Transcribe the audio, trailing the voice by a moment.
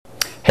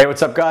Hey,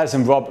 what's up guys?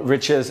 I'm Rob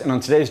Riches, and on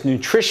today's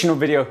nutritional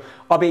video,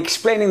 I'll be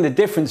explaining the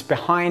difference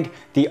behind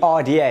the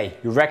RDA,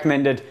 your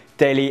recommended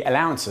daily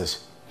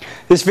allowances.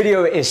 This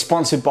video is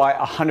sponsored by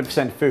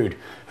 100% Food,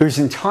 whose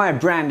entire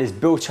brand is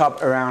built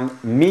up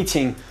around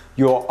meeting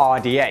your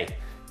RDA.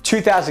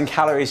 2,000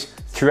 calories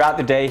throughout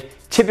the day,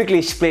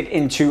 typically split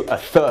into a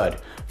third.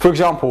 For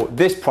example,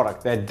 this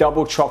product, their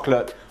double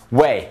chocolate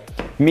Whey,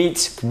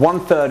 meets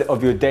 1/3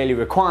 of your daily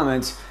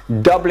requirements,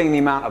 doubling the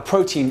amount of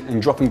protein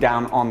and dropping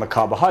down on the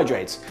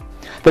carbohydrates.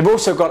 They've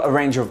also got a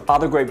range of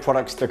other great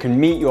products that can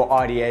meet your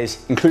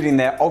RDAs, including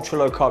their ultra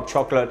low carb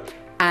chocolate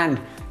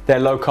and their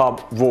low carb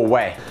raw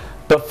whey.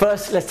 But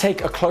first, let's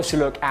take a closer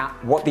look at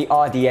what the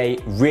RDA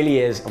really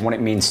is and what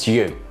it means to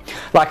you.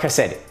 Like I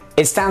said,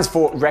 it stands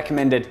for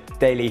recommended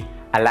daily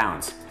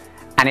allowance,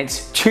 and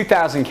it's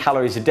 2,000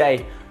 calories a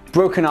day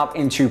broken up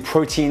into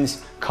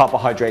proteins,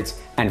 carbohydrates,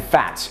 and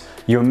fats,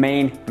 your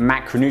main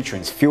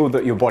macronutrients, fuel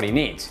that your body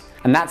needs.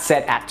 And that's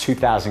set at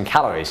 2,000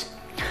 calories.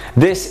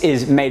 This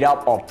is made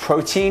up of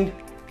protein,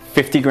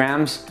 50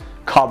 grams,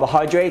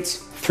 carbohydrates,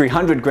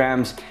 300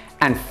 grams,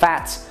 and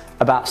fats,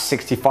 about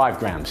 65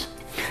 grams.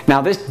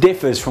 Now, this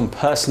differs from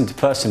person to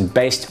person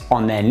based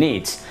on their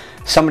needs.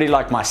 Somebody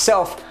like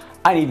myself,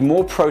 I need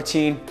more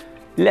protein,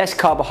 less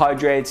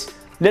carbohydrates,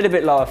 a little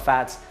bit lower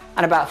fats,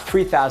 and about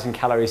 3,000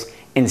 calories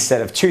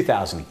instead of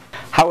 2,000.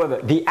 However,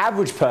 the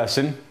average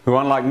person, who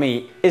unlike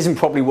me, isn't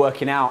probably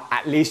working out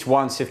at least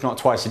once, if not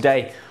twice a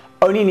day,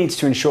 only needs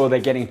to ensure they're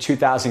getting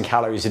 2,000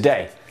 calories a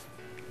day.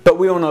 But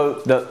we all know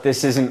that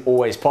this isn't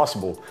always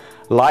possible.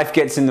 Life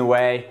gets in the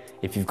way.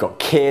 If you've got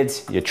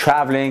kids, you're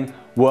traveling,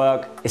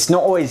 work, it's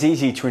not always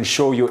easy to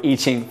ensure you're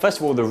eating, first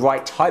of all, the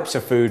right types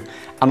of food,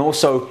 and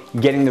also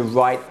getting the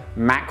right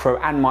macro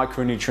and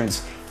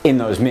micronutrients in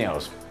those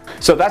meals.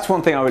 So that's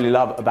one thing I really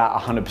love about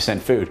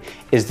 100% Food,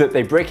 is that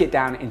they break it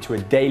down into a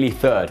daily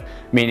third,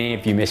 meaning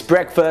if you miss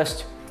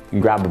breakfast, you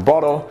can grab a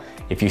bottle.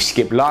 If you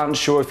skip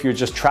lunch, or if you're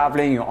just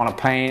traveling, you're on a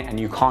plane and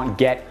you can't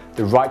get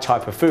the right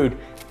type of food,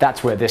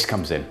 that's where this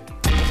comes in.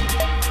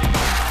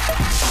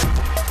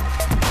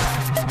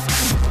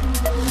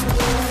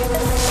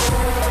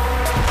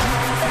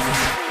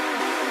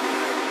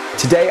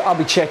 Today I'll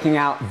be checking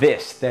out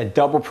this, their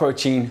double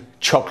protein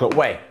chocolate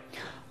whey.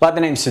 Like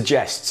the name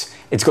suggests,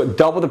 it's got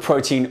double the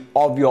protein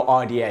of your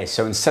RDA.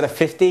 So instead of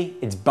 50,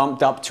 it's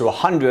bumped up to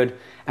 100,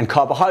 and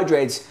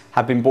carbohydrates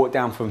have been brought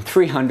down from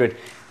 300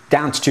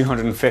 down to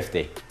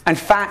 250. And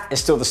fat is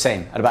still the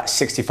same at about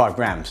 65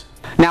 grams.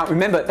 Now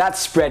remember,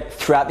 that's spread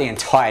throughout the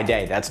entire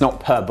day. That's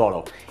not per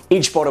bottle.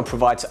 Each bottle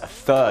provides a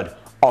third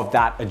of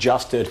that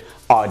adjusted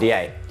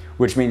RDA,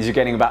 which means you're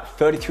getting about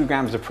 33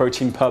 grams of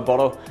protein per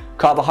bottle,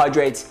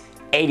 carbohydrates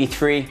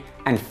 83,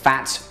 and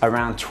fats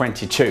around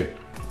 22.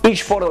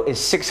 Each bottle is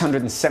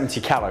 670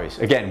 calories,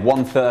 again,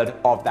 1/3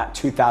 of that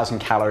 2,000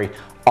 calorie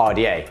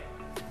RDA.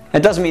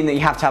 It doesn't mean that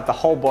you have to have the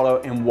whole bottle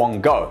in one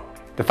go.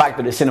 The fact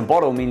that it's in a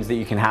bottle means that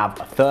you can have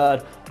a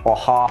third or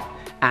half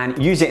and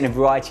use it in a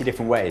variety of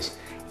different ways.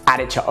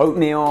 Add it to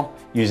oatmeal,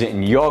 use it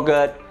in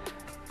yogurt,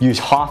 use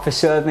half a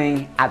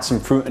serving, add some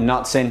fruit and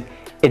nuts in.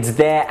 It's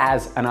there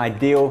as an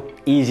ideal,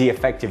 easy,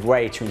 effective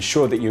way to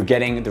ensure that you're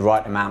getting the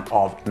right amount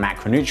of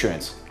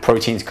macronutrients,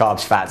 proteins,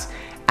 carbs, fats,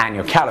 and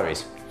your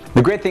calories.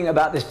 The great thing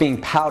about this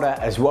being powder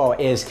as well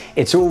is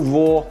it's all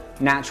raw,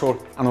 natural,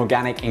 and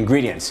organic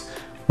ingredients.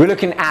 We're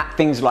looking at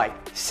things like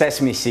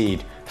sesame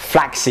seed,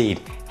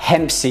 flaxseed,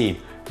 hemp seed,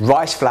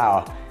 rice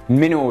flour,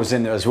 minerals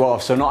in there as well.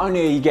 So not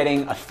only are you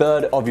getting a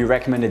third of your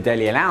recommended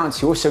daily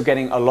allowance, you're also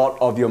getting a lot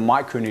of your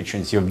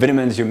micronutrients, your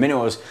vitamins, your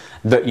minerals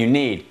that you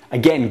need.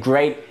 Again,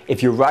 great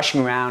if you're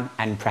rushing around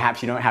and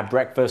perhaps you don't have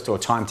breakfast or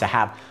time to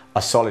have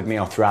a solid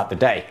meal throughout the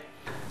day.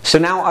 So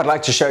now I'd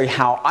like to show you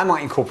how I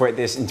might incorporate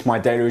this into my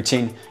daily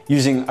routine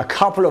using a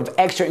couple of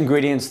extra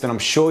ingredients that I'm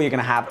sure you're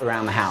gonna have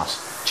around the house.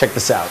 Check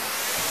this out.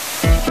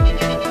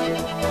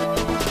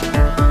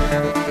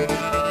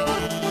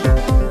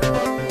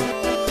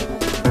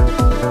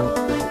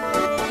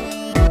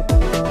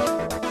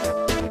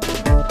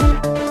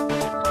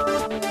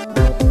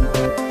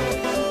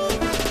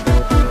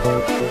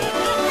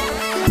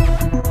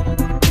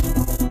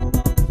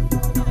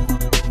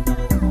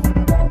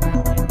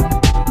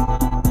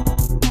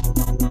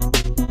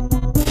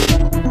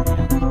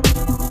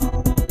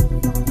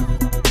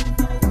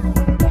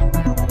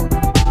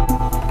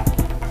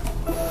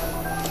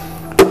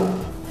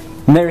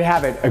 And there you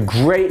have it, a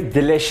great,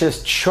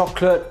 delicious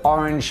chocolate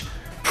orange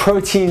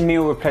protein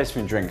meal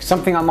replacement drink.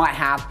 Something I might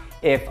have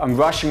if I'm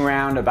rushing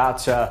around, about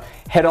to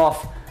head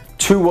off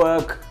to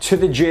work, to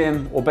the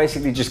gym, or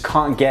basically just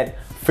can't get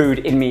food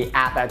in me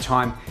at that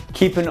time.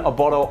 Keeping a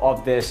bottle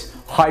of this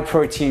high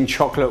protein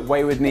chocolate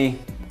whey with me,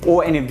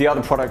 or any of the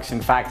other products in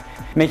fact,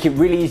 make it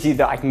really easy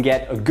that I can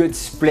get a good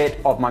split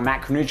of my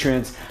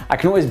macronutrients. I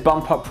can always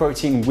bump up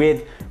protein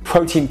with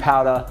protein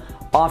powder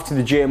after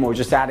the gym, or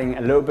just adding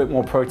a little bit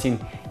more protein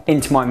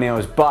into my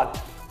meals.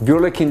 But if you're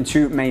looking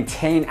to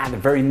maintain at the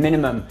very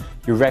minimum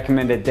your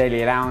recommended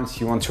daily allowance,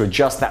 you want to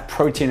adjust that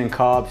protein and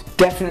carbs,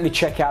 definitely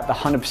check out the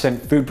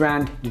 100% Food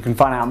brand. You can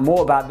find out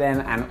more about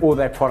them and all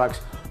their products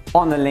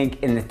on the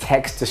link in the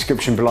text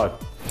description below.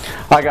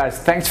 Alright guys,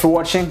 thanks for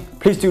watching.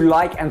 Please do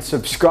like and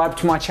subscribe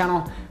to my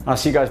channel. I'll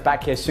see you guys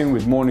back here soon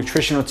with more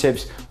nutritional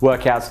tips,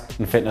 workouts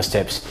and fitness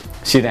tips.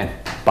 See you then.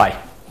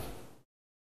 Bye.